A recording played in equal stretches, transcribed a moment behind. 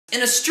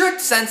In a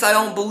strict sense, I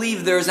don't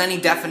believe there's any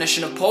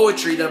definition of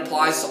poetry that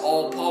applies to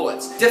all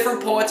poets.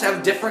 Different poets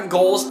have different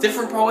goals,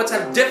 different poets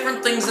have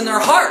different things in their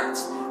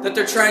hearts that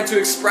they're trying to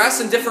express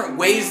and different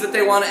ways that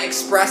they want to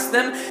express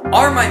them.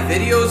 Are my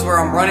videos where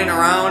I'm running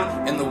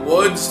around in the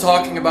woods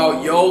talking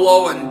about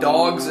YOLO and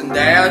dogs and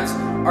dads,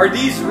 are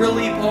these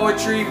really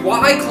poetry?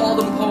 Why call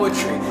them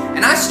poetry?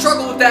 And I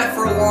struggled with that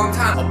for a long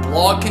time. A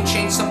blog can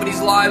change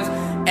somebody's lives,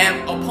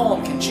 and a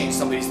poem can change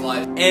somebody's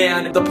life.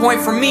 And the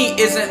point for me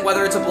isn't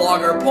whether it's a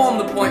blog or a poem,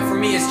 the point for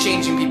me is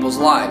changing people's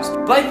lives.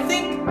 But I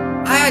think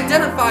I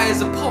identify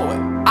as a poet.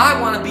 I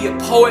want to be a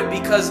poet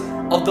because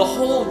of the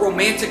whole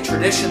romantic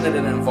tradition that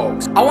it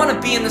invokes. I want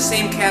to be in the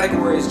same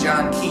category as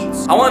John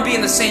Keats. I want to be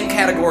in the same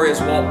category as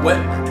Walt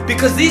Whitman.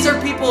 Because these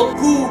are people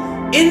who,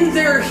 in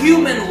their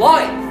human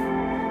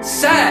life,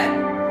 said,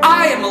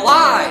 I am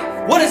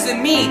alive. What does it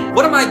mean?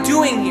 What am I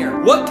doing here?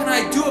 What can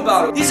I do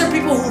about it? These are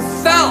people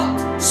who felt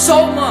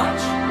so much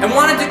and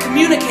wanted to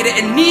communicate it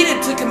and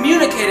needed to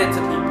communicate it to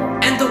people.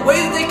 And the way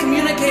that they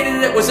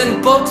communicated it was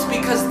in books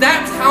because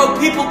that's how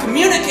people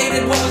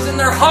communicated what was in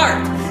their heart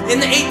in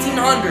the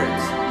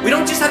 1800s. We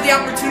don't just have the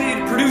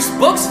opportunity to produce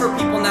books for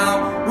people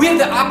now, we have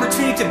the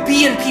opportunity to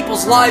be in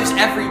people's lives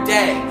every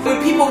day.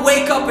 When people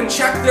wake up and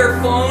check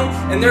their phone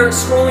and they're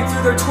scrolling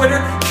through their Twitter,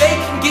 they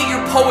can get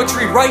your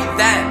poetry right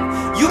then.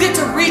 You get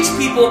to reach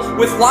people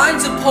with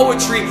lines of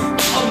poetry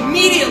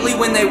immediately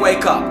when they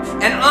wake up,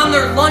 and on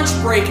their lunch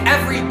break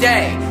every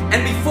day, and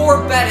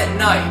before bed at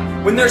night,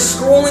 when they're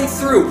scrolling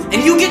through,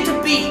 and you get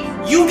to be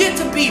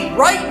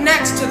right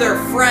next to their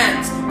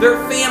friends, their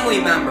family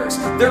members.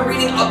 They're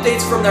reading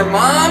updates from their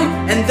mom,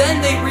 and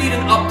then they read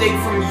an update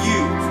from you,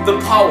 the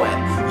poet.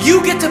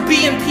 You get to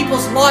be in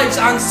people's lives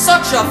on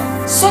such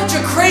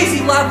a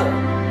crazy level.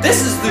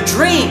 This is the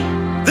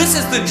dream. This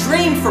is the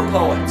dream for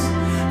poets.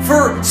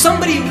 For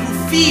somebody who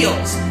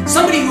feels,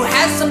 somebody who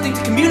has something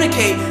to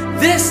communicate,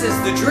 this is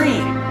the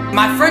dream.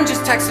 My friend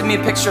just texted me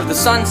a picture of the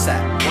sunset.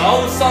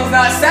 Well, the sun's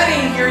not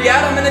setting here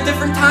yet, I'm in a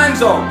different time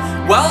zone.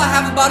 Well, I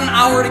have about an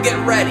hour to get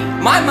ready.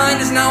 My mind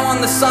is now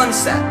on the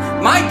sunset.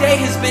 My day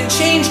has been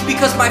changed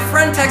because my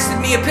friend texted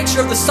me a picture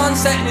of the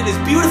sunset and it is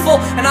beautiful,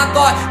 and I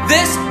thought,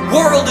 this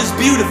world is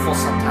beautiful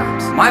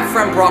sometimes. My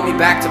friend brought me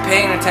back to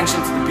paying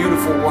attention to the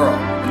beautiful world.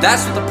 And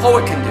that's what the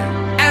poet can do.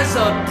 As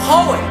a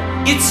poet,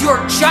 it's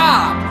your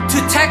job to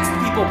text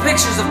people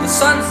pictures of the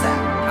sunset.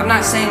 I'm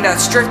not saying that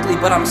strictly,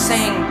 but I'm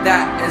saying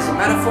that as a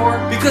metaphor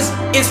because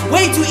it's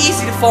way too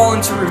easy to fall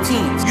into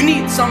routines. You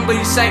need somebody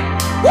to say,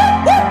 woo,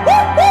 woo,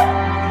 woo, woo.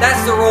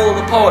 That's the role of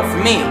the poet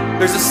for me.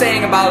 There's a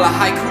saying about a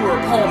haiku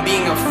or a poem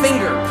being a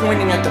finger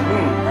pointing at the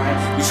moon, right?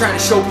 You're trying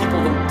to show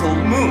people the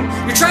moon.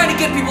 You're trying to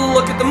get people to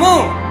look at the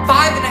moon.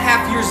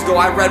 5.5 years ago,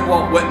 I read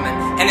Walt Whitman,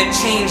 and it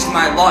changed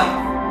my life.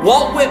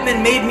 Walt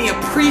Whitman made me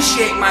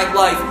appreciate my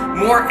life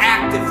more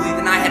actively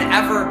than I had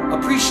ever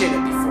appreciated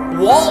before.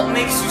 Walt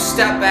makes you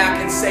step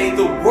back and say,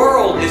 the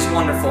world is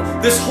wonderful.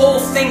 This whole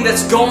thing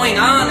that's going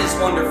on is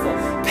wonderful.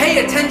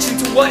 Pay attention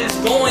to what is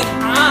going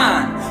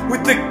on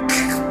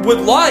with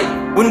life.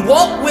 When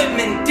Walt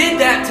Whitman did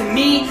that to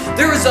me,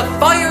 there was a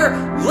fire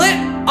lit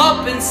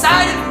up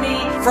inside of me.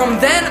 From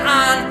then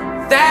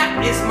on, that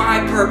is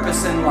my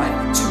purpose in life.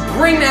 To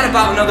bring that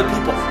about in other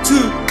people. To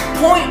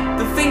point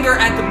the finger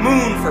at the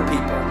moon for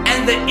people.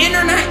 And the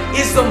internet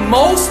is the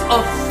most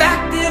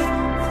effective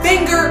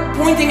finger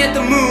pointing at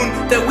the moon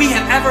that we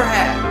have ever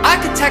had. I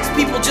could text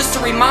people just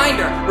a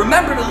reminder,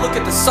 remember to look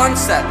at the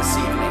sunset this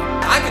evening.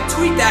 I could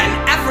tweet that and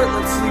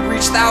effortlessly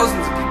reach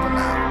thousands of people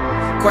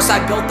now. Of course,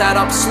 I built that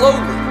up slowly,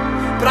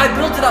 but I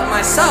built it up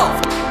myself.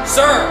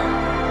 Sir,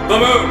 the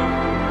moon.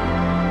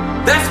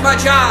 That's my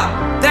job.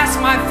 That's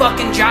my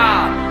fucking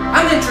job.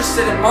 I'm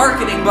interested in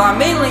marketing, but I'm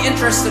mainly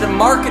interested in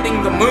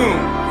marketing the moon.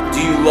 Do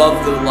you love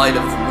the light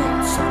of the moon,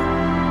 sir?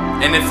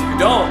 And if you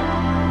don't,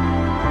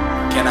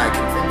 can I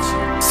convince you?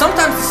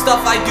 Sometimes the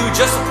stuff I do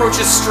just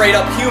approaches straight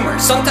up humor.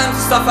 Sometimes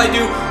the stuff I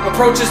do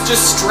approaches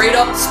just straight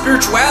up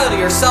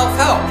spirituality or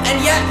self-help.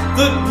 And yet,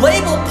 the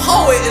label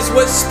poet is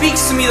what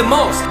speaks to me the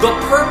most. The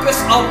purpose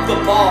of the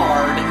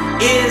bard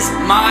is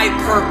my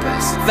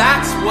purpose.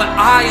 That's what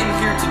I am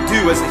here to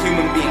do as a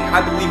human being. I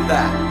believe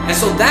that. And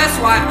so that's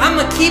why I'm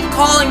gonna keep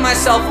calling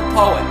myself a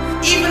poet.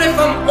 Even if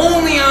I'm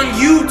only on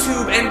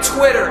YouTube and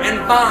Twitter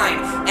and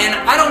Vine, and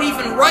I don't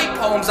even write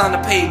poems on the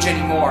page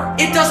anymore.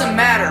 It doesn't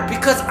matter,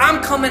 because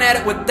I'm coming at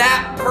it with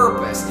that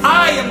purpose.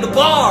 I am the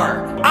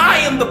bard. I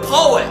am the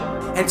poet.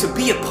 And to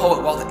be a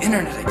poet while the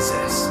internet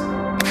exists,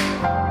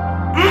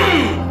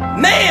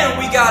 man,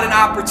 we got an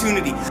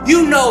opportunity.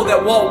 You know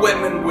that Walt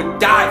Whitman would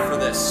die for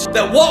this.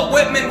 That Walt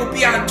Whitman would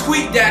be on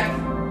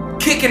TweetDeck,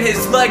 kicking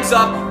his legs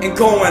up and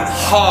going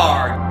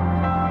hard.